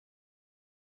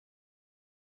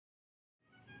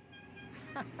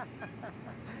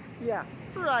Yeah,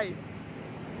 right.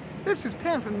 This is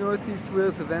Pam from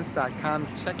NortheastWheelsEvents.com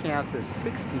checking out this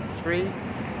 63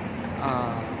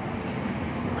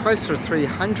 Chrysler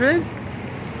 300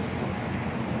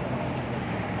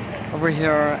 over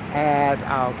here at,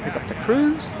 I'll pick up the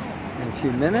cruise in a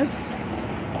few minutes.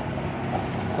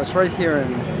 That's right here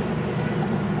in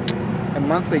a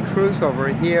monthly cruise over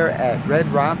here at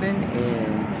Red Robin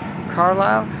in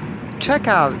Carlisle. Check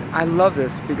out, I love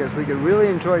this because we can really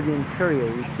enjoy the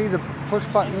interior. You see the push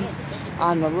buttons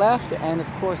on the left and of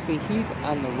course the heat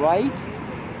on the right.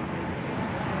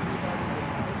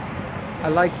 I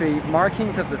like the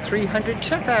markings of the 300.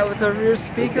 Check that out with the rear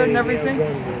speaker and everything.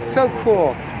 So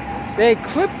cool. They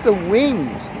clip the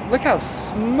wings. Look how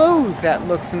smooth that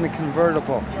looks in the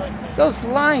convertible. Those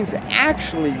lines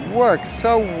actually work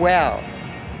so well.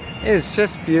 It is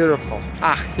just beautiful.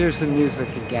 Ah, here's the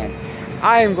music again.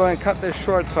 I am going to cut this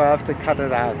short, so I have to cut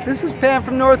it out. This is Pam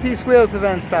from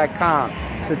NortheastWheelsEvents.com,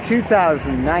 the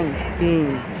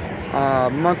 2019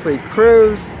 monthly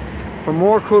cruise. For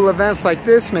more cool events like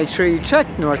this, make sure you check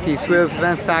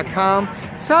NortheastWheelsEvents.com,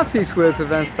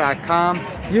 SoutheastWheelsEvents.com,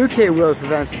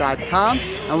 UKWheelsEvents.com,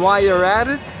 and while you're at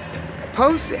it,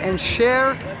 post and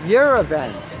share your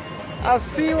events. I'll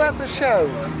see you at the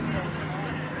shows.